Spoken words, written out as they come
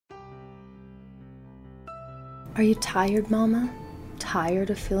Are you tired, mama?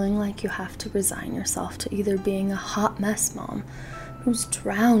 Tired of feeling like you have to resign yourself to either being a hot mess mom who's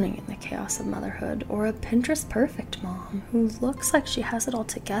drowning in the chaos of motherhood, or a Pinterest perfect mom who looks like she has it all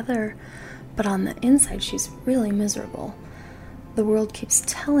together, but on the inside she's really miserable? The world keeps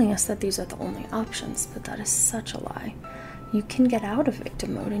telling us that these are the only options, but that is such a lie. You can get out of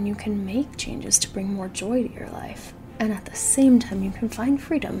victim mode and you can make changes to bring more joy to your life. And at the same time, you can find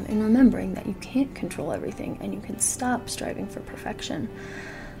freedom in remembering that you can't control everything and you can stop striving for perfection.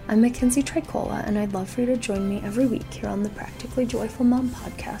 I'm Mackenzie Tricola, and I'd love for you to join me every week here on the Practically Joyful Mom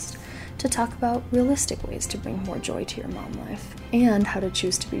podcast to talk about realistic ways to bring more joy to your mom life and how to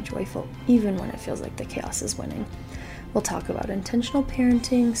choose to be joyful even when it feels like the chaos is winning. We'll talk about intentional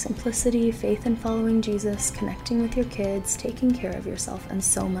parenting, simplicity, faith in following Jesus, connecting with your kids, taking care of yourself, and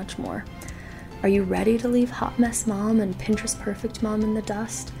so much more. Are you ready to leave hot mess mom and Pinterest perfect mom in the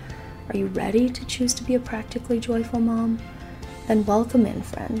dust? Are you ready to choose to be a practically joyful mom? Then welcome in,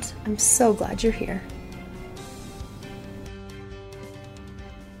 friend. I'm so glad you're here.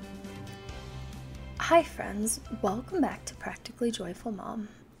 Hi friends, welcome back to Practically Joyful Mom.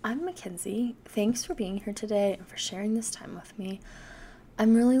 I'm Mackenzie. Thanks for being here today and for sharing this time with me.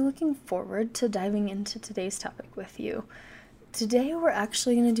 I'm really looking forward to diving into today's topic with you. Today we're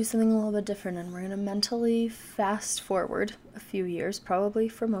actually going to do something a little bit different, and we're going to mentally fast forward a few years, probably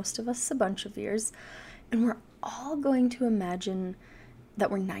for most of us a bunch of years, and we're all going to imagine that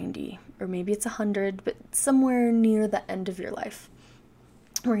we're 90, or maybe it's 100, but somewhere near the end of your life.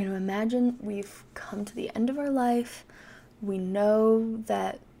 We're going to imagine we've come to the end of our life. We know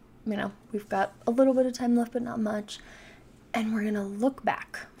that, we've got a little bit of time left, but not much, and we're going to look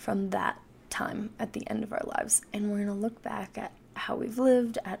back from that time at the end of our lives, and we're going to look back at how we've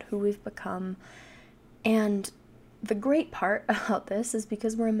lived, at who we've become. And the great part about this is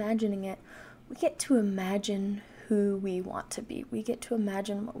because we're imagining it, we get to imagine who we want to be. We get to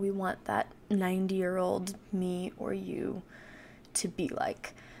imagine what we want that 90-year-old me or you to be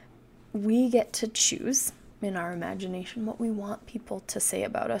like. We get to choose in our imagination what we want people to say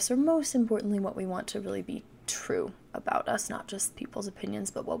about us, or most importantly, what we want to really be true about us, not just people's opinions,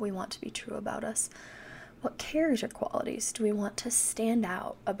 but what we want to be true about us. What character qualities do we want to stand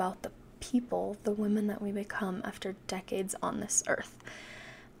out about the people, the women that we become after decades on this earth?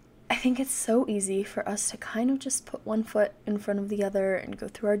 I think it's so easy for us to kind of just put one foot in front of the other and go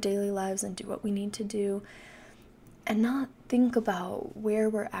through our daily lives and do what we need to do and not think about where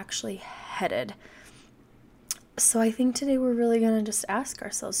we're actually headed. So I think today we're really going to just ask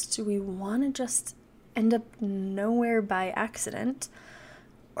ourselves, do we want to just end up nowhere by accident,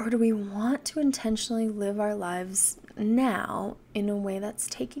 or do we want to intentionally live our lives now in a way that's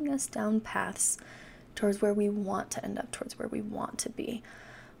taking us down paths towards where we want to end up, towards where we want to be?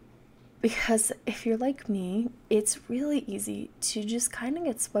 Because if you're like me, it's really easy to just kind of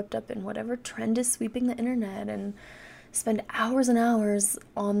get swept up in whatever trend is sweeping the internet and spend hours and hours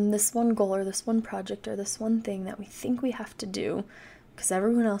on this one goal or this one project or this one thing that we think we have to do because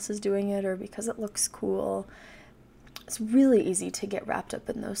everyone else is doing it or because it looks cool. It's really easy to get wrapped up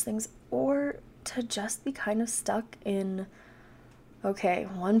in those things, or to just be kind of stuck in, okay,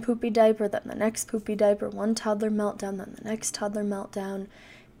 one poopy diaper, then the next poopy diaper, one toddler meltdown, then the next toddler meltdown,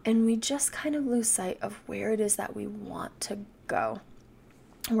 and we just kind of lose sight of where it is that we want to go.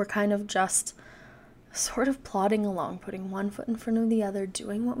 We're kind of just sort of plodding along, putting one foot in front of the other,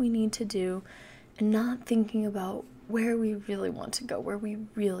 doing what we need to do, and not thinking about where we really want to go, where we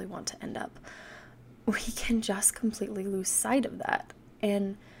really want to end up. We can just completely lose sight of that.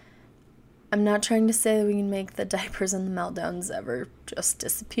 And I'm not trying to say that we can make the diapers and the meltdowns ever just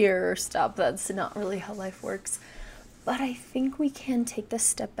disappear or stop. That's not really how life works. But I think we can take this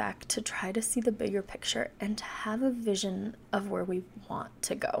step back to try to see the bigger picture and to have a vision of where we want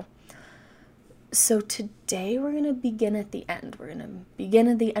to go. So today we're going to begin at the end. We're going to begin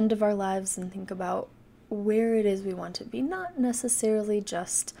at the end of our lives and think about where it is we want to be. Not necessarily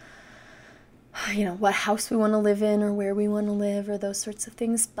just, what house we want to live in or where we want to live or those sorts of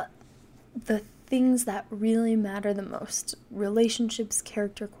things, but the things that really matter the most. Relationships,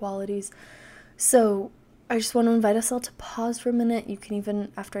 character qualities. So I just want to invite us all to pause for a minute. You can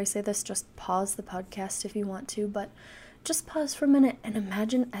even, after I say this, just pause the podcast if you want to, but just pause for a minute and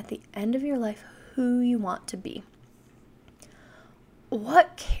imagine at the end of your life who you want to be.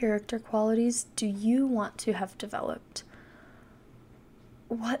 What character qualities do you want to have developed?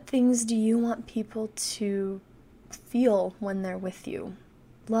 What things do you want people to feel when they're with you?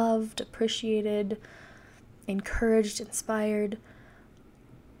 Loved, appreciated, encouraged, inspired?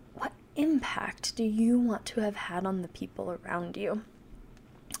 What impact do you want to have had on the people around you?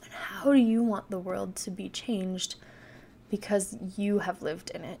 And how how do you want the world to be changed because you have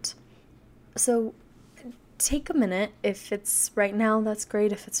lived in it? So take a minute. If it's right now, that's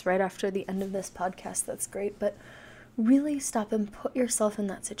great. If it's right after the end of this podcast, that's great. But really stop and put yourself in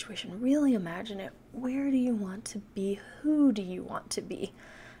that situation. Really imagine it. Where do you want to be? Who do you want to be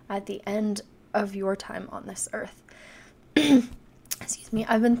at the end of your time on this earth? Excuse me.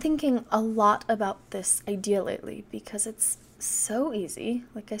 I've been thinking a lot about this idea lately because it's so easy,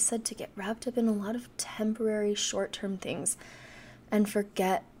 like I said, to get wrapped up in a lot of temporary short-term things and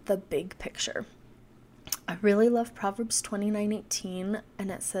forget the big picture. I really love Proverbs 29:18,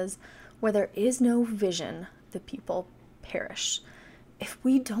 and it says, "Where there is no vision, the people perish." If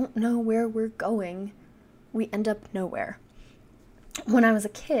we don't know where we're going, we end up nowhere. When I was a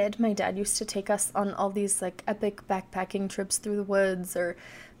kid, my dad used to take us on all these like epic backpacking trips through the woods or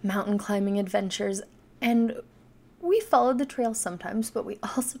mountain climbing adventures, and we followed the trail sometimes, but we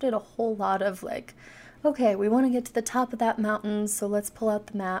also did a whole lot of like, okay, we want to get to the top of that mountain, so let's pull out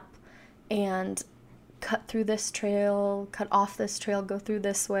the map and cut through this trail, cut off this trail, go through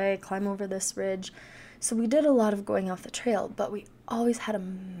this way, climb over this ridge. So we did a lot of going off the trail, but we always had a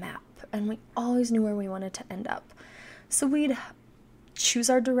map and we always knew where we wanted to end up. So we'd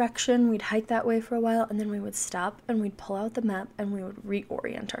choose our direction, we'd hike that way for a while, and then we would stop and we'd pull out the map and we would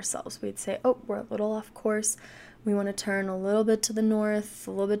reorient ourselves. We'd say, oh, we're a little off course. We want to turn a little bit to the north, a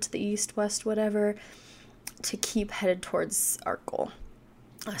little bit to the east, west, whatever, to keep headed towards our goal.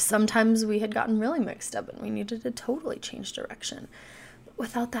 Sometimes we had gotten really mixed up and we needed to totally change direction.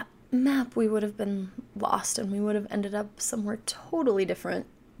 Without that map, we would have been lost and we would have ended up somewhere totally different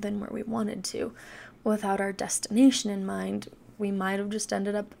than where we wanted to. Without our destination in mind, we might have just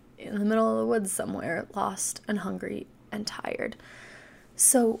ended up in the middle of the woods somewhere, lost and hungry and tired.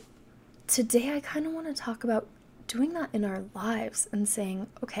 So today I kind of want to talk about doing that in our lives and saying,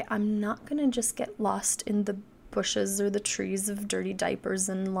 okay, I'm not going to just get lost in the bushes or the trees of dirty diapers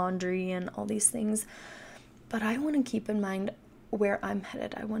and laundry and all these things, but I want to keep in mind where I'm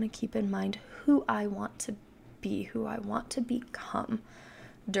headed. I want to keep in mind who I want to be, who I want to become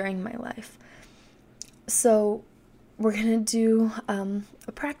during my life. So we're going to do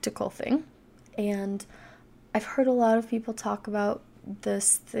a practical thing, and I've heard a lot of people talk about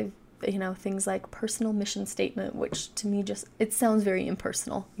this, things like personal mission statement, which to me it sounds very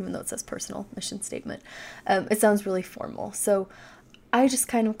impersonal, even though it says personal mission statement. It sounds really formal. So I just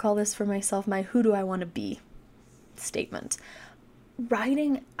kind of call this for myself my who do I want to be statement.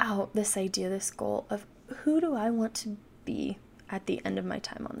 Writing out this idea, this goal of who do I want to be at the end of my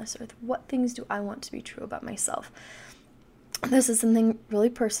time on this earth? What things do I want to be true about myself? This is something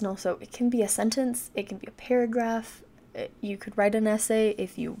really personal, so it can be a sentence, it can be a paragraph. You could write an essay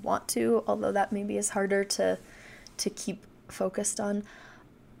if you want to, although that maybe is harder to keep focused on.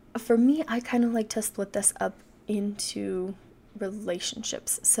 For me, I kind of like to split this up into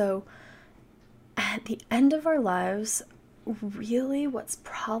relationships. So at the end of our lives, really what's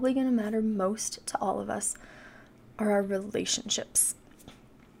probably going to matter most to all of us are our relationships.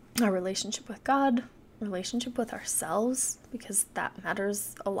 Our relationship with God, relationship with ourselves, because that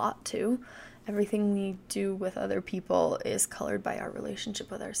matters a lot too. Everything we do with other people is colored by our relationship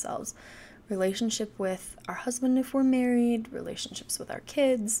with ourselves. Relationship with our husband if we're married, relationships with our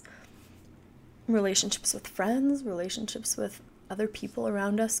kids, relationships with friends, relationships with other people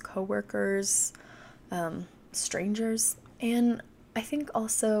around us, coworkers, strangers, and I think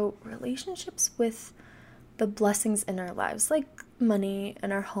also relationships with the blessings in our lives, like money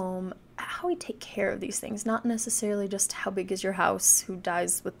and our home, how we take care of these things, not necessarily just how big is your house, who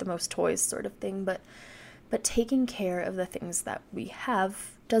dies with the most toys sort of thing, but taking care of the things that we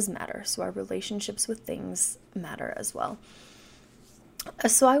have does matter. So our relationships with things matter as well.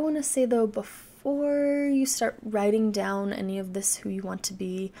 So I want to say though, before you start writing down any of this, who you want to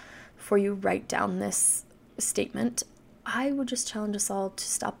be, before you write down this statement, I would just challenge us all to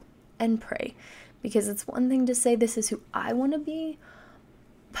stop and pray, because it's one thing to say this is who I want to be,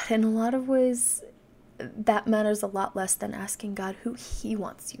 but in a lot of ways, that matters a lot less than asking God who He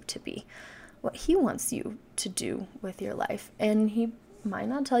wants you to be, what He wants you to do with your life. And He might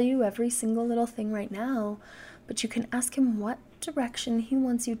not tell you every single little thing right now, but you can ask Him what direction He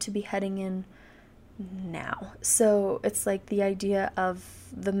wants you to be heading in now. So it's like the idea of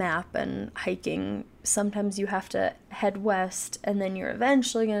the map and hiking. Sometimes you have to head west and then you're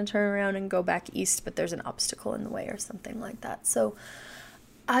eventually going to turn around and go back east, but there's an obstacle in the way or something like that. So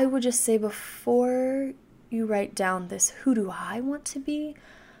I would just say, before you write down this, who do I want to be?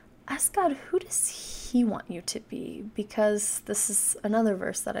 Ask God, who does He want you to be? Because this is another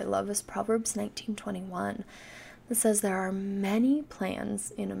verse that I love, is Proverbs 19:21. It says, "There are many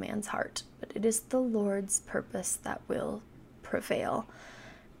plans in a man's heart, but it is the Lord's purpose that will prevail."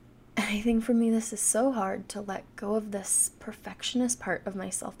 And I think for me, this is so hard to let go of this perfectionist part of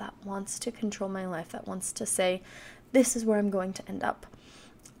myself that wants to control my life, that wants to say, this is where I'm going to end up.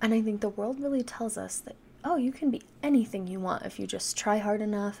 And I think the world really tells us that, oh, you can be anything you want if you just try hard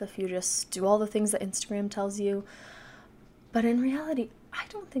enough, if you just do all the things that Instagram tells you. But in reality, I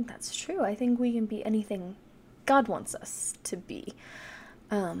don't think that's true. I think we can be anything God wants us to be.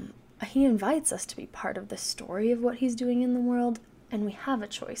 He invites us to be part of the story of what he's doing in the world, and we have a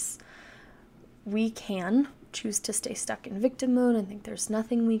choice. We can choose to stay stuck in victim mode and think there's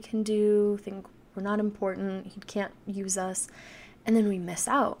nothing we can do, think we're not important, he can't use us, and then we miss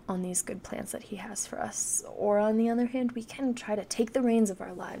out on these good plans that he has for us. Or on the other hand, we can try to take the reins of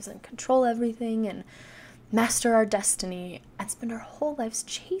our lives and control everything and master our destiny and spend our whole lives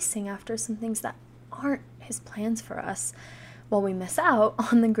chasing after some things that aren't his plans for us, while we miss out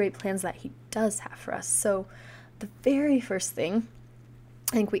on the great plans that he does have for us. So the very first thing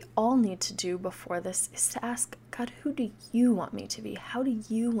I think we all need to do before this is to ask God, who do you want me to be? How do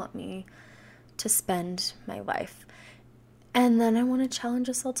you want me to spend my life? And then I want to challenge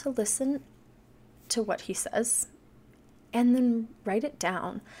us all to listen to what he says and then write it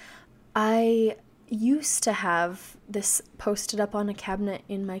down. I used to have this posted up on a cabinet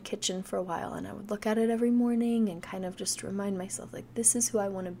in my kitchen for a while, and I would look at it every morning and kind of just remind myself, like, this is who I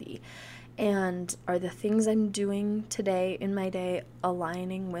want to be. And are the things I'm doing today in my day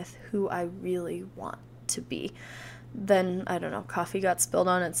aligning with who I really want to be? Then, I don't know, coffee got spilled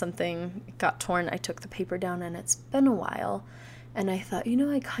on it, something got torn, I took the paper down, and it's been a while. And I thought,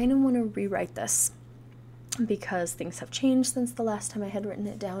 I kind of want to rewrite this because things have changed since the last time I had written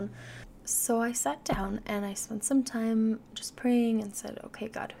it down. So I sat down and I spent some time just praying and said, okay,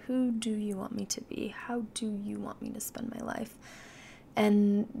 God, who do you want me to be? How do you want me to spend my life?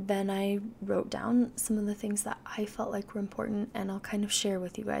 And then I wrote down some of the things that I felt like were important, and I'll kind of share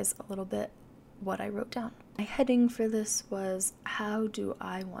with you guys a little bit what I wrote down. My heading for this was, how do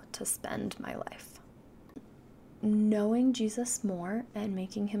I want to spend my life? Knowing Jesus more and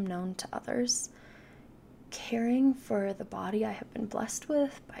making him known to others, caring for the body I have been blessed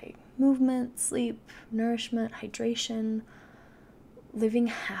with by movement, sleep, nourishment, hydration, living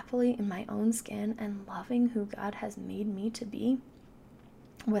happily in my own skin and loving who God has made me to be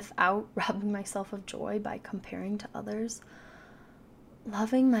without robbing myself of joy by comparing to others,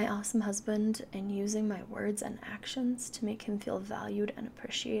 loving my awesome husband and using my words and actions to make him feel valued and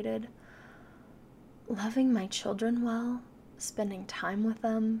appreciated, loving my children well, spending time with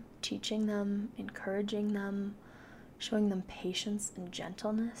them, teaching them, encouraging them, showing them patience and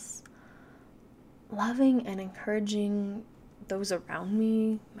gentleness, loving and encouraging those around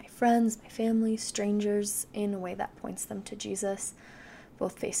me, my friends, my family, strangers, in a way that points them to Jesus,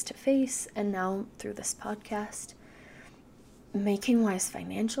 both face to face and now through this podcast, making wise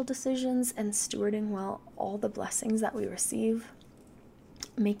financial decisions and stewarding well all the blessings that we receive,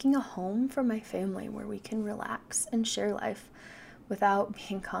 making a home for my family where we can relax and share life without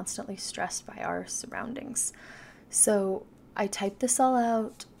being constantly stressed by our surroundings. So I typed this all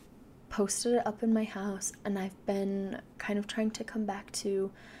out, posted it up in my house, and I've been kind of trying to come back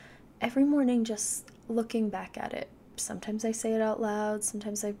to every morning just looking back at it. Sometimes I say it out loud,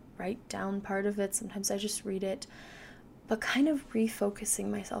 sometimes I write down part of it, sometimes I just read it, but kind of refocusing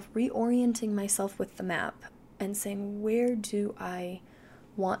myself, reorienting myself with the map and saying, where do I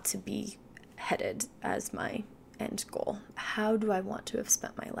want to be headed as my end goal? How do I want to have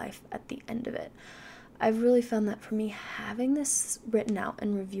spent my life at the end of it? I've really found that for me, having this written out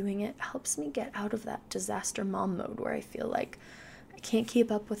and reviewing it helps me get out of that disaster mom mode where I feel like I can't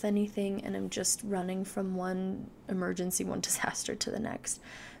keep up with anything and I'm just running from one emergency, one disaster to the next.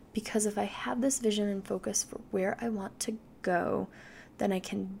 Because if I have this vision and focus for where I want to go, then I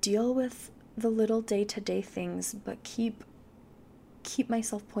can deal with the little day-to-day things, but keep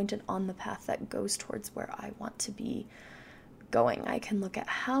myself pointed on the path that goes towards where I want to be going. I can look at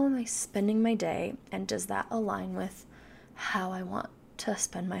how am I spending my day, and does that align with how I want to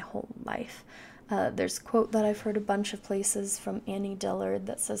spend my whole life? There's a quote that I've heard a bunch of places from Annie Dillard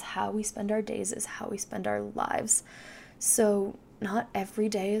that says, how we spend our days is how we spend our lives. So not every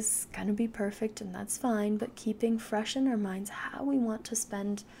day is going to be perfect, and that's fine, but keeping fresh in our minds how we want to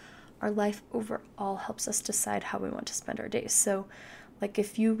spend our life overall helps us decide how we want to spend our days. So like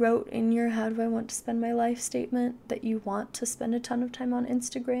if you wrote in your how do I want to spend my life statement that you want to spend a ton of time on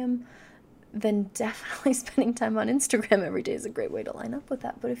Instagram, then definitely spending time on Instagram every day is a great way to line up with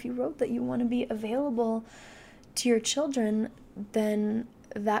that. But if you wrote that you want to be available to your children, then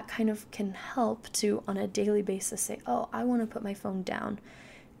that kind of can help to, on a daily basis, say, oh, I want to put my phone down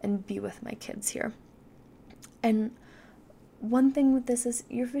and be with my kids here. And one thing with this is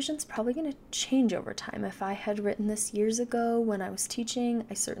your vision's probably going to change over time. If I had written this years ago when I was teaching,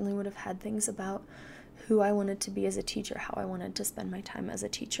 I certainly would have had things about who I wanted to be as a teacher, how I wanted to spend my time as a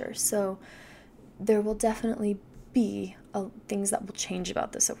teacher. So there will definitely be things that will change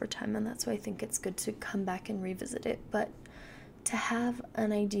about this over time, and that's why I think it's good to come back and revisit it. But to have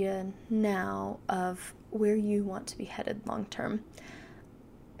an idea now of where you want to be headed long term,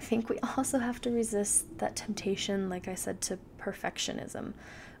 I think we also have to resist that temptation, like I said, to perfectionism.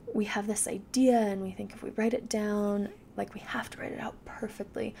 We have this idea and we think if we write it down, like we have to write it out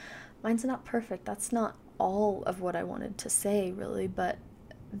perfectly. Mine's not perfect. That's not all of what I wanted to say, really, but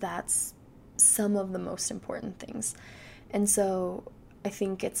that's some of the most important things. And so I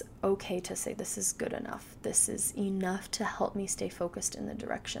think it's okay to say this is good enough. This is enough to help me stay focused in the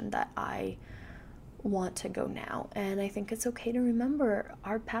direction that I want to go now. And I think it's okay to remember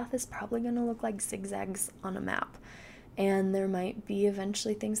our path is probably going to look like zigzags on a map. And there might be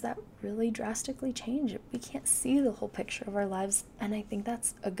eventually things that really drastically change. We can't see the whole picture of our lives. And I think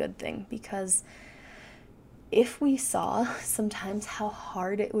that's a good thing, because if we saw sometimes how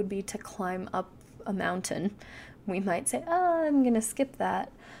hard it would be to climb up a mountain, we might say, oh, I'm going to skip that.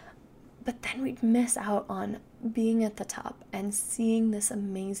 But then we'd miss out on being at the top and seeing this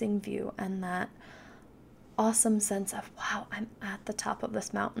amazing view and that awesome sense of, wow, I'm at the top of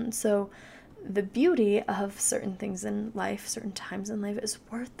this mountain. So the beauty of certain things in life, certain times in life, is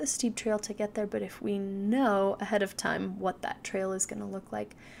worth the steep trail to get there. But if we know ahead of time what that trail is going to look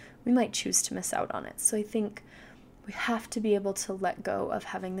like, we might choose to miss out on it. So I think we have to be able to let go of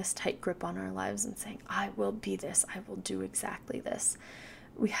having this tight grip on our lives and saying, I will be this, I will do exactly this.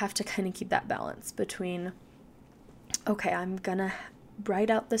 We have to kind of keep that balance between, okay, I'm going to write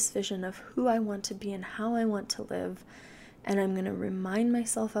out this vision of who I want to be and how I want to live, and I'm going to remind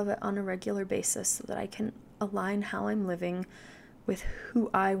myself of it on a regular basis so that I can align how I'm living with who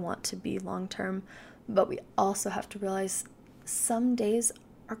I want to be long term. But we also have to realize some days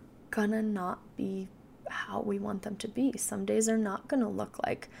are gonna not be how we want them to be. Some days are not gonna look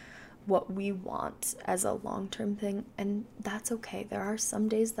like what we want as a long-term thing, and that's okay. There are some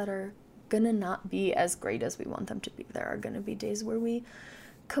days that are gonna not be as great as we want them to be. There are gonna be days where we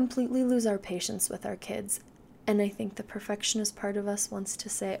completely lose our patience with our kids, and I think the perfectionist part of us wants to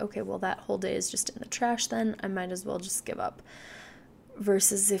say, okay, well, that whole day is just in the trash then, I might as well just give up.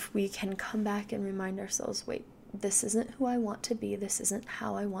 Versus if we can come back and remind ourselves, wait, this isn't who I want to be, this isn't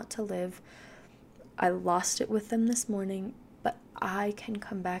how I want to live. I lost it with them this morning, but I can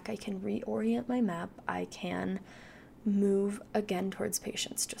come back, I can reorient my map, I can move again towards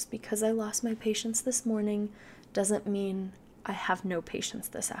patience. Just because I lost my patience this morning doesn't mean I have no patience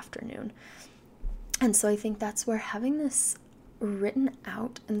this afternoon. And so I think that's where having this written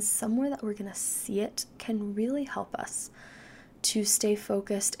out and somewhere that we're going to see it can really help us to stay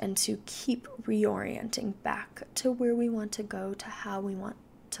focused and to keep reorienting back to where we want to go, to how we want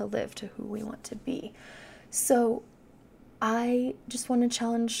to live, to who we want to be. So I just want to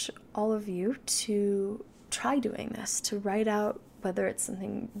challenge all of you to try doing this, to write out, whether it's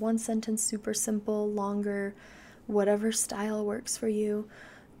something one sentence, super simple, longer, whatever style works for you,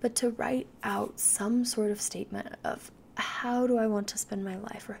 but to write out some sort of statement of how do I want to spend my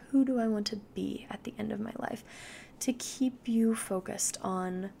life, or who do I want to be at the end of my life, to keep you focused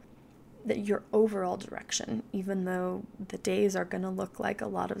on your overall direction, even though the days are going to look like a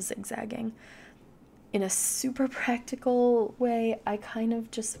lot of zigzagging. In a super practical way, I kind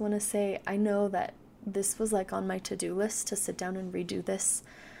of just want to say, I know that this was like on my to-do list to sit down and redo this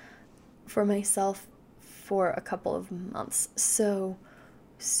for myself for a couple of months. So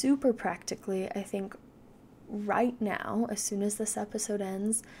super practically, I think right now, as soon as this episode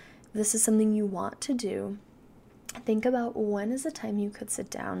ends, this is something you want to do. Think about when is the time you could sit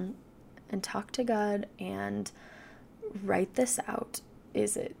down and talk to God and write this out.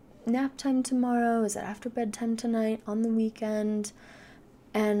 Is it nap time tomorrow? Is it after bedtime tonight, on the weekend?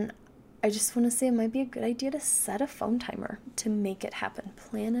 And I just want to say it might be a good idea to set a phone timer to make it happen.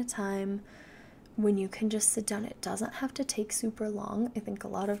 Plan a time when you can just sit down. It doesn't have to take super long. I think a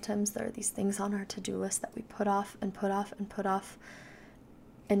lot of times there are these things on our to-do list that we put off and put off and put off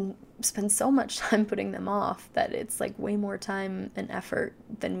and spend so much time putting them off that it's like way more time and effort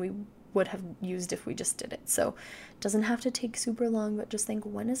than we would have used if we just did it. So it doesn't have to take super long, but just think,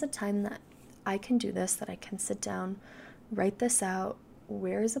 when is a time that I can do this, that I can sit down, write this out?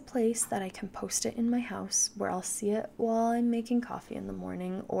 Where is a place that I can post it in my house where I'll see it while I'm making coffee in the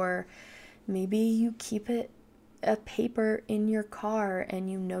morning? Or maybe you keep it a paper in your car and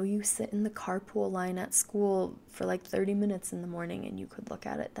you sit in the carpool line at school for like 30 minutes in the morning and you could look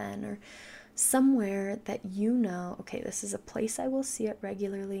at it then, or somewhere that okay, this is a place I will see it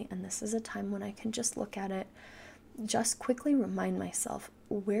regularly and this is a time when I can just look at it. Just quickly remind myself,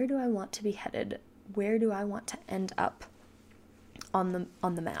 where do I want to be headed? Where do I want to end up on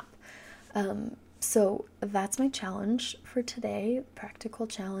the map? So that's my challenge for today, practical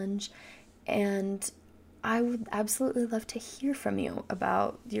challenge. And I would absolutely love to hear from you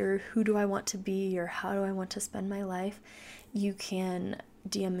about your who do I want to be or how do I want to spend my life. You can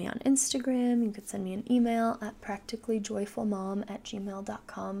DM me on Instagram. You could send me an email at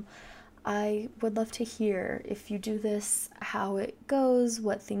practicallyjoyfulmom@gmail.com. I would love to hear, if you do this, how it goes,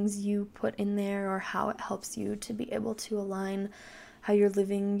 what things you put in there, or how it helps you to be able to align how you're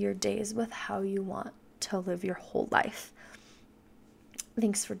living your days with how you want to live your whole life.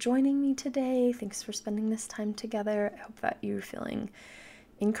 Thanks for joining me today. Thanks for spending this time together. I hope that you're feeling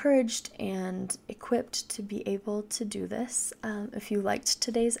encouraged and equipped to be able to do this. If you liked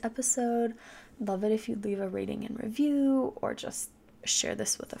today's episode, I'd love it if you'd leave a rating and review, or just share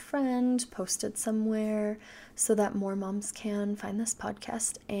this with a friend, post it somewhere so that more moms can find this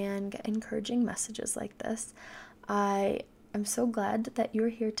podcast and get encouraging messages like this. I am so glad that you're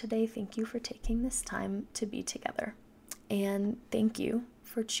here today. Thank you for taking this time to be together. And thank you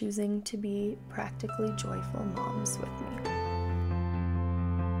for choosing to be practically joyful moms with me.